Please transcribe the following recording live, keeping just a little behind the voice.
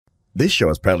This show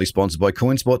is proudly sponsored by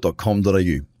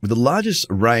coinspot.com.au, with the largest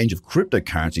range of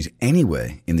cryptocurrencies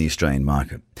anywhere in the Australian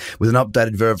market. With an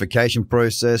updated verification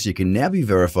process, you can now be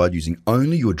verified using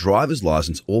only your driver's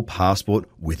license or passport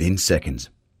within seconds.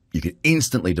 You can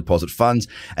instantly deposit funds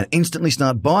and instantly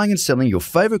start buying and selling your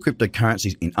favourite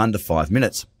cryptocurrencies in under 5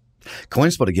 minutes.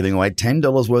 CoinSpot are giving away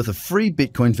 $10 worth of free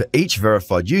Bitcoin for each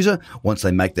verified user once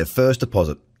they make their first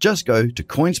deposit. Just go to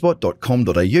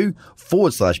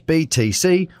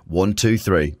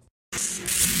coinspot.com.au/BTC123.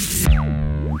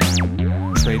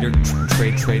 Trader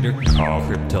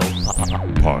Crypto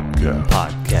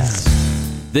Podcast.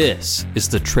 This is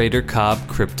the Trader Cobb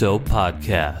Crypto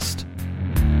Podcast.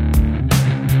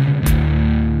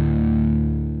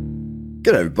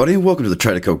 G'day everybody, and welcome to the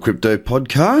Trader Cobb Crypto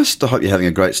Podcast. I hope you're having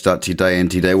a great start to your day and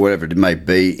to your day, whatever it may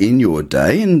be in your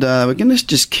day. And we're going to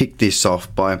just kick this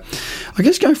off by, I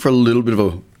guess, going for a little bit of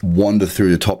a wander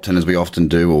through the top 10 as we often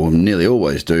do, or nearly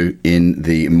always do, in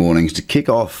the mornings to kick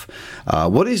off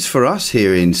what is for us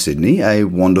here in Sydney a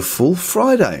wonderful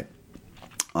Friday.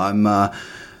 I'm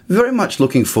very much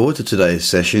looking forward to today's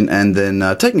session and then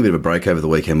taking a bit of a break over the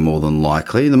weekend more than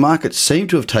likely. The markets seem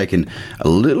to have taken a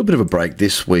little bit of a break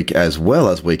this week as well,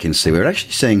 as we can see. We're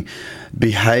actually seeing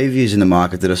behaviours in the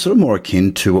market that are sort of more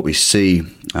akin to what we see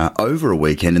over a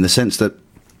weekend, in the sense that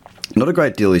not a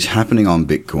great deal is happening on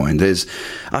Bitcoin. There's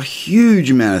a huge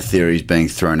amount of theories being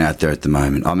thrown out there at the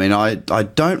moment. I mean, I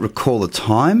don't recall a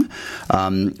time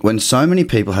when so many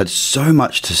people had so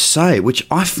much to say, which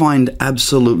I find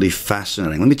absolutely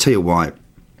fascinating. Let me tell you why.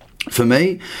 For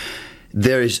me,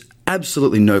 there is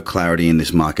absolutely no clarity in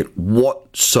this market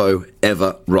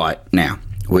whatsoever right now.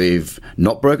 We've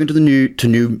not broken to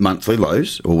new monthly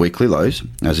lows or weekly lows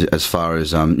as far as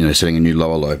setting a new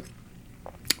lower low.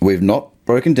 We've not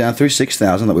broken down through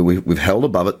 6,000. That we've held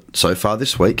above it so far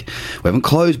this week. We haven't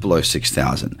closed below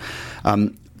 6,000.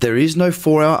 There is no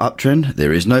 4-hour uptrend.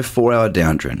 There is no 4-hour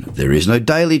downtrend. There is no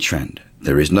daily trend.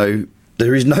 There is no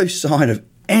sign of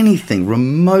anything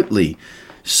remotely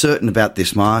certain about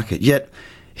this market. Yet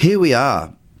here we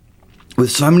are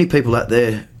with so many people out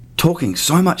there talking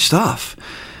so much stuff.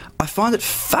 I find it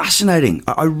fascinating.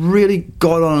 I really,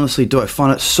 God honestly do. I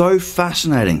find it so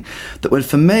fascinating that when,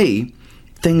 for me,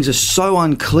 things are so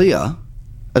unclear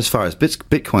as far as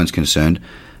Bitcoin's concerned,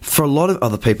 for a lot of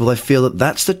other people, they feel that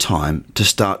that's the time to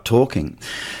start talking.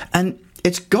 And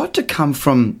it's got to come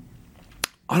from,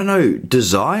 I don't know,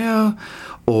 desire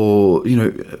or,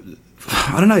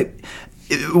 I don't know,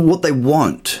 what they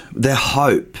want, their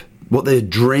hope, what they're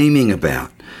dreaming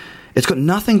about. It's got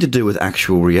nothing to do with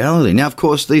actual reality. Now, of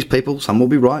course, these people, some will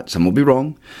be right, some will be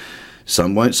wrong.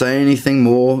 Some won't say anything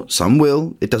more, some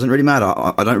will. It doesn't really matter.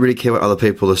 I don't really care what other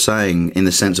people are saying in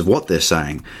the sense of what they're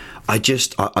saying. I've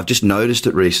just noticed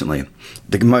it recently.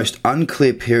 The most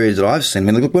unclear periods that I've seen. I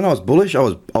mean, look, when I was bullish, I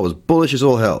was bullish as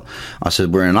all hell. I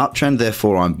said, we're in an uptrend,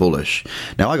 therefore I'm bullish.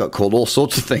 Now, I got called all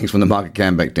sorts of things when the market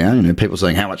came back down. People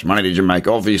saying, how much money did you make?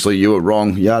 Obviously, you were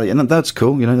wrong. Yada, and that's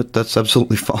cool. That's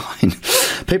absolutely fine.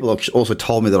 People also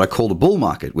told me that I called a bull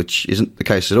market, which isn't the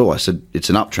case at all. I said it's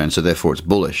an uptrend, so therefore it's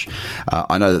bullish.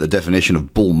 I know that the definition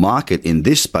of bull market in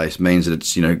this space means that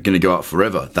it's going to go up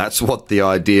forever. That's what the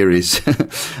idea is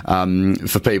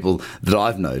for people that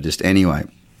I've noticed anyway.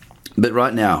 But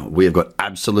right now, we have got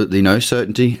absolutely no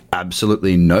certainty,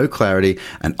 absolutely no clarity,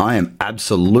 and I am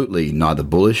absolutely neither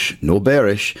bullish nor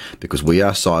bearish because we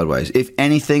are sideways. If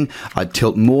anything, I'd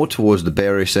tilt more towards the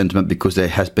bearish sentiment because there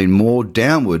has been more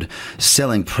downward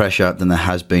selling pressure than there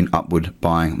has been upward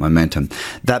buying momentum.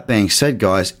 That being said,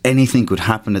 guys, anything could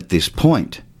happen at this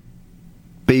point.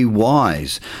 Be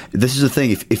wise. This is the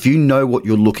thing. If you know what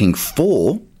you're looking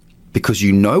for, because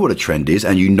you know what a trend is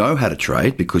and you know how to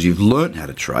trade because you've learned how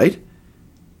to trade,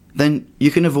 then you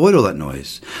can avoid all that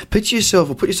noise. Put yourself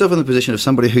in the position of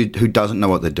somebody who doesn't know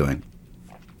what they're doing.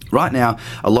 Right now,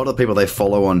 a lot of the people they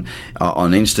follow on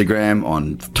Instagram,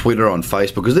 on Twitter, on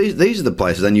Facebook, because these are the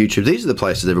places, and YouTube, these are the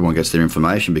places everyone gets their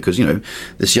information because,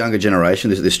 this younger generation,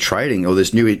 this trading or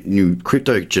this new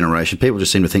crypto generation, people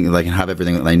just seem to think that they can have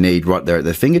everything that they need right there at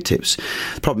their fingertips.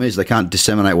 The problem is they can't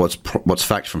disseminate what's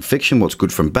fact from fiction, what's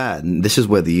good from bad, and this is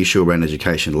where the issue around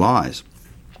education lies.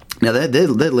 Now, they're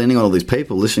leaning on all these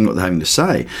people, listening to what they're having to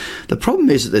say. The problem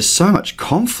is that there's so much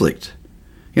conflict.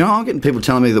 I'm getting people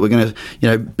telling me that we're going to,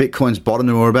 Bitcoin's bottomed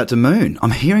and we're about to moon.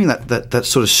 I'm hearing that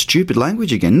sort of stupid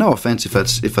language again. No offense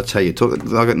if I tell you talk. I've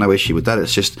got no issue with that.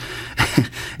 It's just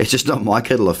not my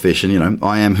kettle of fish. And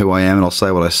I am who I am, and I'll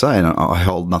say what I say, and I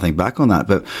hold nothing back on that.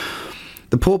 But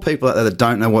The poor people out there that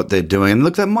don't know what they're doing. And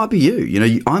look, that might be you. You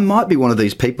know, I might be one of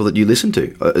these people that you listen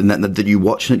to and that you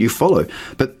watch and that you follow.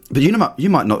 But you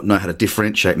might not know how to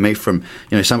differentiate me from,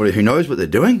 somebody who knows what they're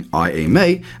doing, i.e.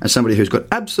 me, and somebody who's got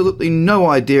absolutely no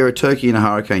idea a turkey in a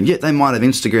hurricane. Yet they might have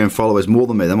Instagram followers more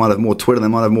than me. They might have more Twitter. They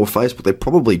might have more Facebook. They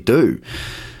probably do.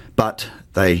 But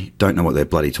they don't know what they're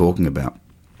bloody talking about.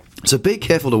 So be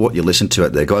careful to what you listen to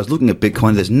out there, guys. Looking at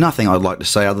Bitcoin, there's nothing I'd like to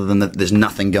say other than that there's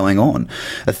nothing going on.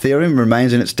 Ethereum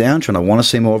remains in its downtrend. I want to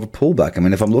see more of a pullback. I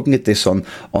mean, if I'm looking at this on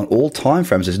all time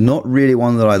frames, there's not really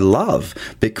one that I love.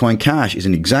 Bitcoin Cash is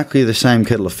in exactly the same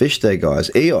kettle of fish there,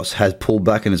 guys. EOS has pulled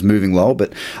back and is moving lower,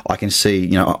 but I can see,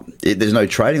 there's no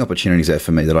trading opportunities there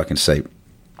for me that I can see.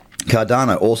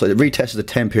 Cardano also retested the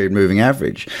 10-period moving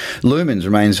average. Lumens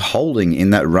remains holding in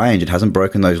that range. It hasn't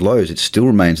broken those lows. It still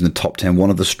remains in the top 10,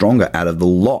 one of the stronger out of the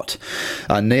lot.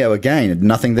 Neo, again,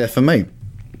 nothing there for me.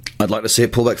 I'd like to see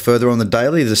it pull back further on the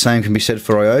daily. The same can be said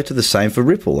for IOTA, the same for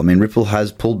Ripple. I mean, Ripple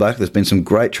has pulled back. There's been some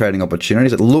great trading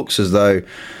opportunities. It looks as though,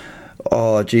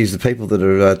 oh, geez, the people that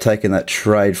are taking that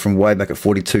trade from way back at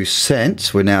 42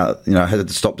 cents, we're now, headed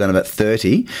to stop down about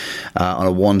 30 on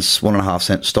a 1.5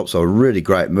 cent stop. So a really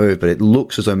great move, but it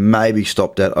looks as though maybe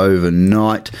stopped out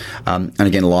overnight. And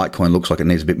again, Litecoin looks like it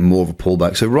needs a bit more of a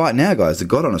pullback. So right now, guys, the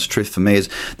God honest truth for me is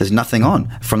there's nothing on.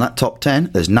 From that top 10,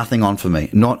 there's nothing on for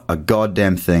me. Not a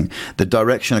goddamn thing. The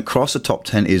direction across the top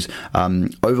 10 is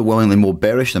overwhelmingly more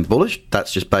bearish than bullish.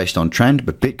 That's just based on trend,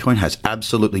 but Bitcoin has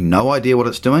absolutely no idea what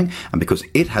it's doing. And because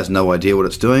it has no idea what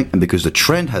it's doing, and because the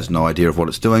trend has no idea of what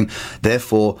it's doing,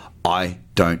 therefore I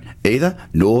don't either,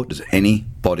 nor does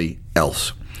anybody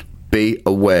else. Be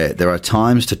aware. There are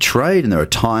times to trade and there are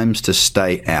times to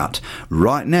stay out.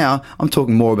 Right now, I'm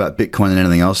talking more about Bitcoin than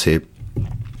anything else here,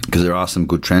 because there are some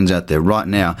good trends out there. Right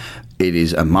now, it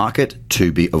is a market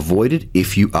to be avoided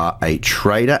if you are a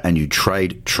trader and you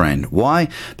trade trend. Why?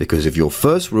 Because if your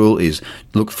first rule is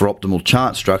look for optimal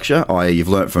chart structure, i.e. you've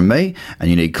learnt from me,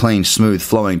 and you need clean, smooth,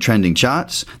 flowing, trending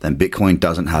charts, then Bitcoin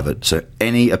doesn't have it. So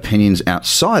any opinions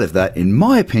outside of that, in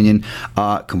my opinion,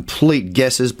 are complete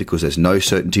guesses because there's no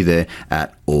certainty there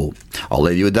at all. I'll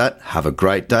leave you with that. Have a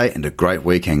great day and a great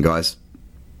weekend, guys.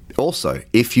 Also,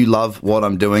 if you love what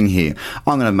I'm doing here,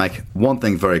 I'm going to make one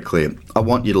thing very clear. I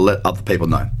want you to let other people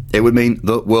know. It would mean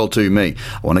the world to me.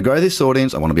 I want to grow this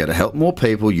audience. I want to be able to help more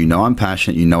people. You know I'm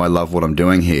passionate. You know I love what I'm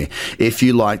doing here. If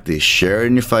you like this, share it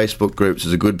in your Facebook groups.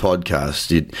 It's a good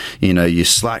podcast. Your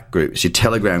Slack groups, your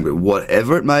Telegram group,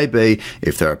 whatever it may be.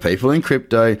 If there are people in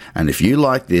crypto, and if you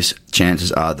like this,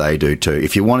 chances are they do too.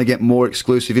 If you want to get more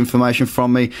exclusive information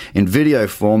from me in video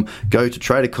form, go to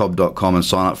tradercobb.com and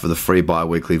sign up for the free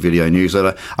bi-weekly video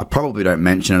newsletter. I probably don't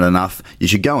mention it enough. You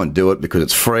should go and do it because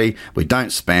it's free. We don't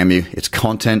spam you. It's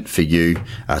content for you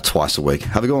twice a week.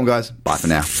 Have a good one, guys. Bye for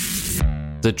now.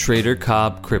 The Trader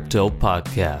Cobb Crypto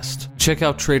Podcast. Check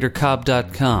out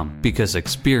tradercobb.com because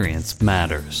experience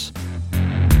matters.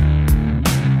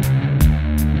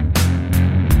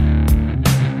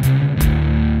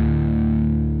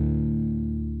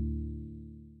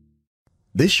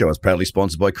 This show is proudly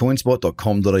sponsored by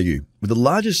coinspot.com.au, with the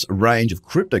largest range of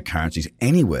cryptocurrencies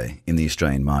anywhere in the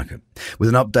Australian market. With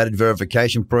an updated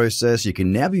verification process, you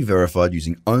can now be verified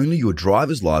using only your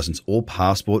driver's license or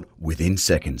passport within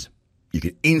seconds. You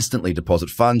can instantly deposit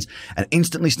funds and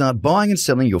instantly start buying and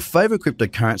selling your favorite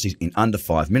cryptocurrencies in under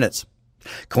 5 minutes.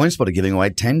 CoinSpot are giving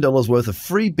away $10 worth of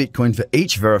free Bitcoin for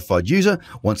each verified user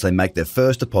once they make their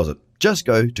first deposit. Just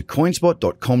go to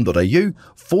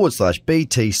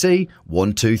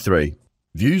coinspot.com.au/BTC123.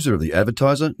 Views are of the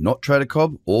advertiser, not Trader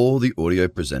Cobb or the audio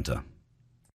presenter.